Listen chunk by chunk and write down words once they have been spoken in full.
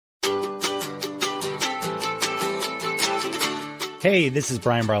Hey, this is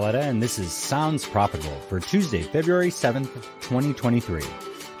Bryan Barletta, and this is Sounds Profitable for Tuesday, February 7th, 2023.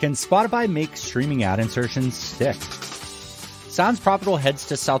 Can Spotify make streaming ad insertions stick? Sounds Profitable heads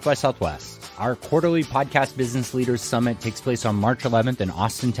to South by Southwest. Our quarterly podcast business leaders summit takes place on March 11th in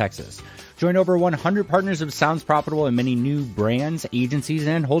Austin, Texas. Join over 100 partners of Sounds Profitable and many new brands, agencies,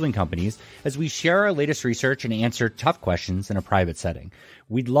 and holding companies as we share our latest research and answer tough questions in a private setting.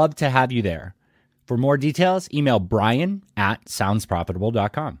 We'd love to have you there. For more details, email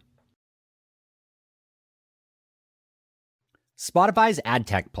brian@soundsprofitable.com. Spotify's ad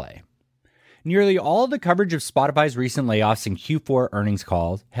tech play. Nearly all of the coverage of Spotify's recent layoffs and Q4 earnings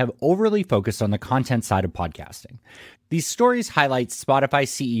calls have overly focused on the content side of podcasting. These stories highlight Spotify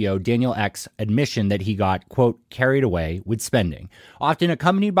CEO Daniel Ek's admission that he got, quote, carried away with spending, often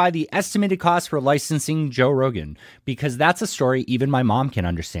accompanied by the estimated cost for licensing Joe Rogan, because that's a story even my mom can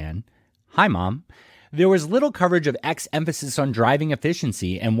understand. Hi, Mom. There was little coverage of X's emphasis on driving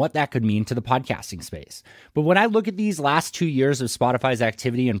efficiency and what that could mean to the podcasting space. But when I look at these last 2 years of Spotify's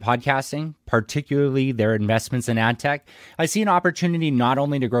activity in podcasting, particularly their investments in ad tech, I see an opportunity not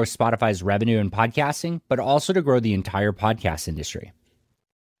only to grow Spotify's revenue in podcasting, but also to grow the entire podcast industry.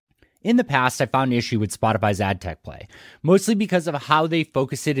 In the past, I found issue with Spotify's ad tech play, mostly because of how they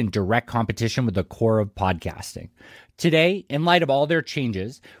focus it in direct competition with the core of podcasting. Today, in light of all their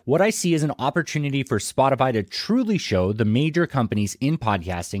changes, what I see is an opportunity for Spotify to truly show the major companies in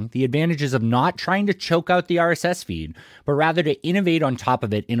podcasting the advantages of not trying to choke out the RSS feed, but rather to innovate on top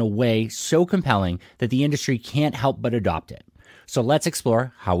of it in a way so compelling that the industry can't help but adopt it. So let's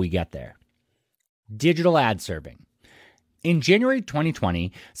explore how we get there. Digital ad serving. In January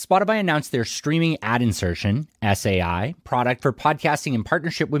 2020, Spotify announced their streaming ad insertion, SAI, product for podcasting in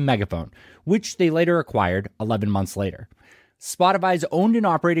partnership with Megaphone, which they later acquired 11 months later. Spotify's owned and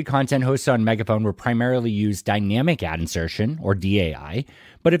operated content hosted on Megaphone would primarily use dynamic ad insertion, or DAI,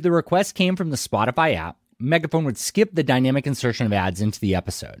 but if the request came from the Spotify app, Megaphone would skip the dynamic insertion of ads into the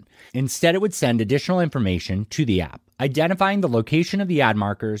episode. Instead, it would send additional information to the app, identifying the location of the ad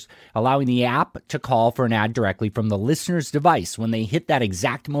markers, allowing the app to call for an ad directly from the listener's device when they hit that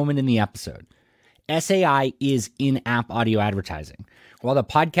exact moment in the episode. SAI is in-app audio advertising. While the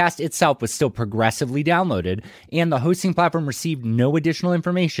podcast itself was still progressively downloaded and the hosting platform received no additional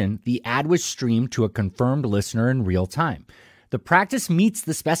information, the ad was streamed to a confirmed listener in real time. The practice meets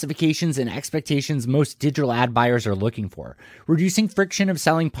the specifications and expectations most digital ad buyers are looking for, reducing friction of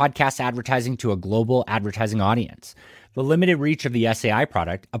selling podcast advertising to a global advertising audience. The limited reach of the SAI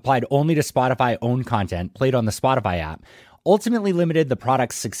product, applied only to Spotify-owned content played on the Spotify app, ultimately limited the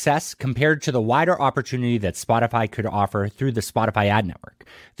product's success compared to the wider opportunity that Spotify could offer through the Spotify ad network,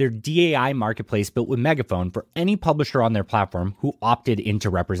 their DAI marketplace built with Megaphone for any publisher on their platform who opted into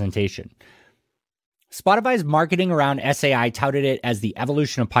representation. Spotify's marketing around SAI touted it as the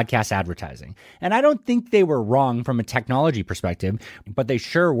evolution of podcast advertising. And I don't think they were wrong from a technology perspective, but they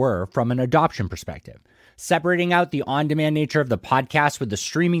sure were from an adoption perspective. Separating out the on-demand nature of the podcast with the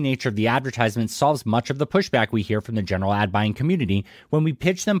streaming nature of the advertisement solves much of the pushback we hear from the general ad buying community when we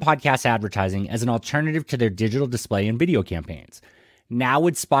pitch them podcast advertising as an alternative to their digital display and video campaigns. Now,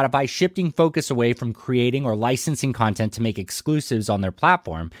 with Spotify shifting focus away from creating or licensing content to make exclusives on their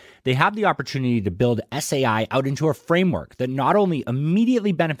platform, they have the opportunity to build SAI out into a framework that not only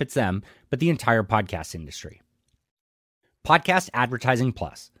immediately benefits them, but the entire podcast industry. Podcast Advertising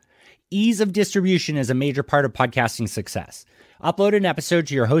Plus. Ease of distribution is a major part of podcasting success. Upload an episode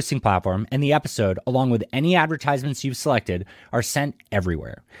to your hosting platform, and the episode, along with any advertisements you've selected, are sent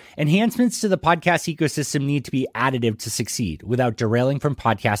everywhere. Enhancements to the podcast ecosystem need to be additive to succeed without derailing from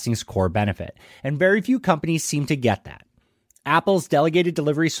podcasting's core benefit, and very few companies seem to get that. Apple's delegated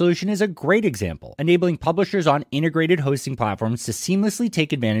delivery solution is a great example, enabling publishers on integrated hosting platforms to seamlessly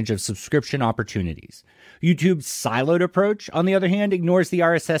take advantage of subscription opportunities. YouTube's siloed approach, on the other hand, ignores the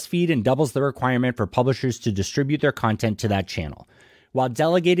RSS feed and doubles the requirement for publishers to distribute their content to that channel. While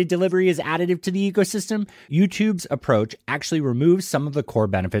delegated delivery is additive to the ecosystem, YouTube's approach actually removes some of the core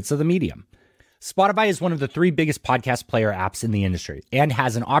benefits of the medium. Spotify is one of the 3 biggest podcast player apps in the industry and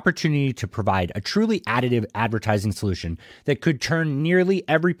has an opportunity to provide a truly additive advertising solution that could turn nearly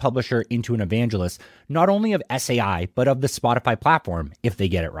every publisher into an evangelist, not only of SAI, but of the Spotify platform if they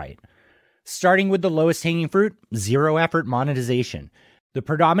get it right. Starting with the lowest hanging fruit, zero effort monetization. The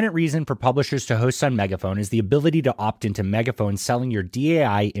predominant reason for publishers to host on Megaphone is the ability to opt into Megaphone selling your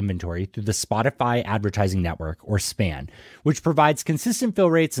DAI inventory through the Spotify Advertising Network, or SPAN, which provides consistent fill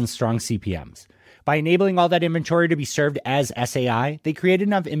rates and strong CPMs. By enabling all that inventory to be served as SAI, they create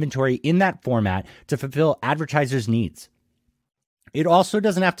enough inventory in that format to fulfill advertisers' needs. It also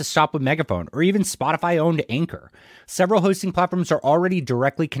doesn't have to stop with Megaphone or even Spotify-owned Anchor. Several hosting platforms are already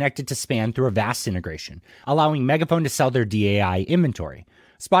directly connected to Span through a vast integration, allowing Megaphone to sell their DAI inventory.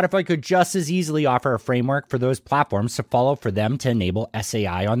 Spotify could just as easily offer a framework for those platforms to follow for them to enable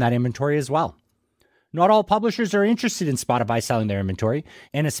SAI on that inventory as well. Not all publishers are interested in Spotify selling their inventory,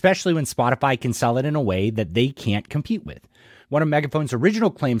 and especially when Spotify can sell it in a way that they can't compete with. One of Megaphone's original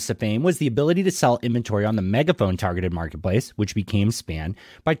claims to fame was the ability to sell inventory on the Megaphone targeted marketplace, which became Span,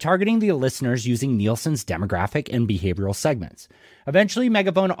 by targeting the listeners using Nielsen's demographic and behavioral segments. Eventually,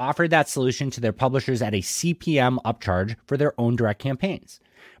 Megaphone offered that solution to their publishers at a CPM upcharge for their own direct campaigns.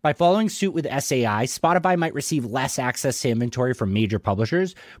 By following suit with SAI, Spotify might receive less access to inventory from major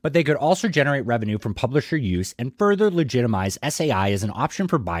publishers, but they could also generate revenue from publisher use and further legitimize SAI as an option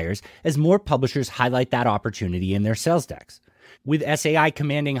for buyers as more publishers highlight that opportunity in their sales decks. With SAI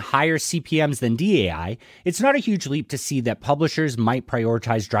commanding higher CPMs than DAI, it's not a huge leap to see that publishers might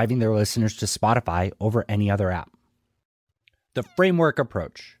prioritize driving their listeners to Spotify over any other app. The framework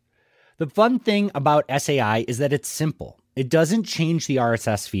approach. The fun thing about SAI is that it's simple. It doesn't change the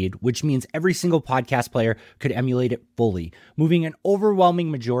RSS feed, which means every single podcast player could emulate it fully, moving an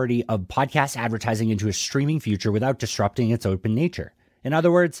overwhelming majority of podcast advertising into a streaming future without disrupting its open nature. In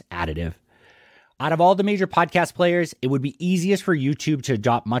other words, additive. Out of all the major podcast players, it would be easiest for YouTube to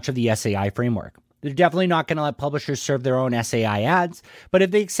adopt much of the SAI framework. They're definitely not going to let publishers serve their own SAI ads, but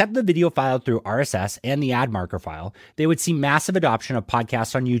if they accept the video file through RSS and the ad marker file, they would see massive adoption of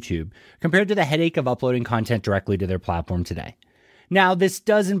podcasts on YouTube compared to the headache of uploading content directly to their platform today. Now, this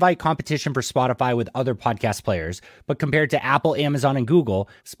does invite competition for Spotify with other podcast players, but compared to Apple, Amazon, and Google,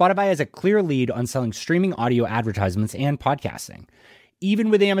 Spotify has a clear lead on selling streaming audio advertisements and podcasting.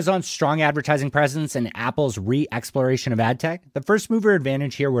 Even with Amazon's strong advertising presence and Apple's re-exploration of ad tech, the first mover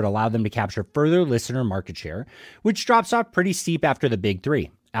advantage here would allow them to capture further listener market share, which drops off pretty steep after the big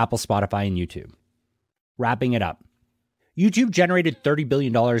three, Apple, Spotify, and YouTube. Wrapping it up. YouTube generated $30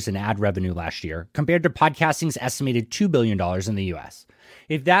 billion in ad revenue last year, compared to podcasting's estimated $2 billion in the US.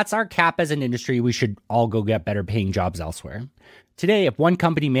 If that's our cap as an industry, we should all go get better paying jobs elsewhere. Today, if one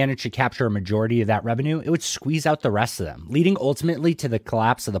company managed to capture a majority of that revenue, it would squeeze out the rest of them, leading ultimately to the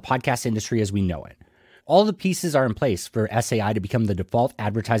collapse of the podcast industry as we know it. All the pieces are in place for SAI to become the default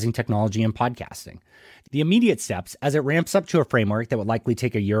advertising technology in podcasting. The immediate steps, as it ramps up to a framework that would likely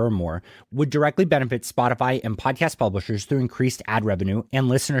take a year or more, would directly benefit Spotify and podcast publishers through increased ad revenue and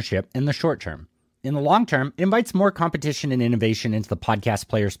listenership in the short term. In the long term, it invites more competition and innovation into the podcast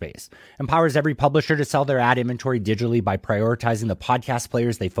player space, empowers every publisher to sell their ad inventory digitally by prioritizing the podcast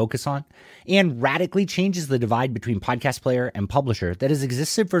players they focus on, and radically changes the divide between podcast player and publisher that has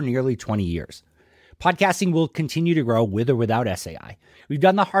existed for nearly 20 years. Podcasting will continue to grow with or without SAI. We've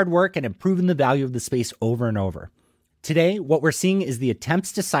done the hard work and have proven the value of the space over and over. Today, what we're seeing is the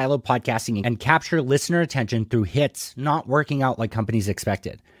attempts to silo podcasting and capture listener attention through hits not working out like companies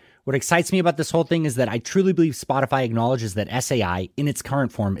expected. What excites me about this whole thing is that I truly believe Spotify acknowledges that SAI in its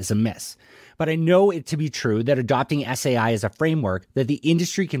current form is a miss. But I know it to be true that adopting SAI as a framework that the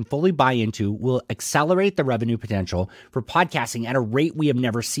industry can fully buy into will accelerate the revenue potential for podcasting at a rate we have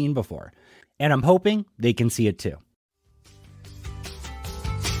never seen before. And I'm hoping they can see it too.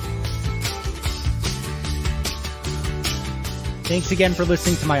 Thanks again for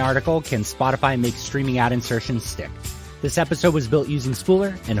listening to my article, Can Spotify Make Streaming Ad Insertion Stick? This episode was built using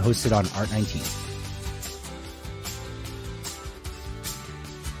Spooler and hosted on ART19.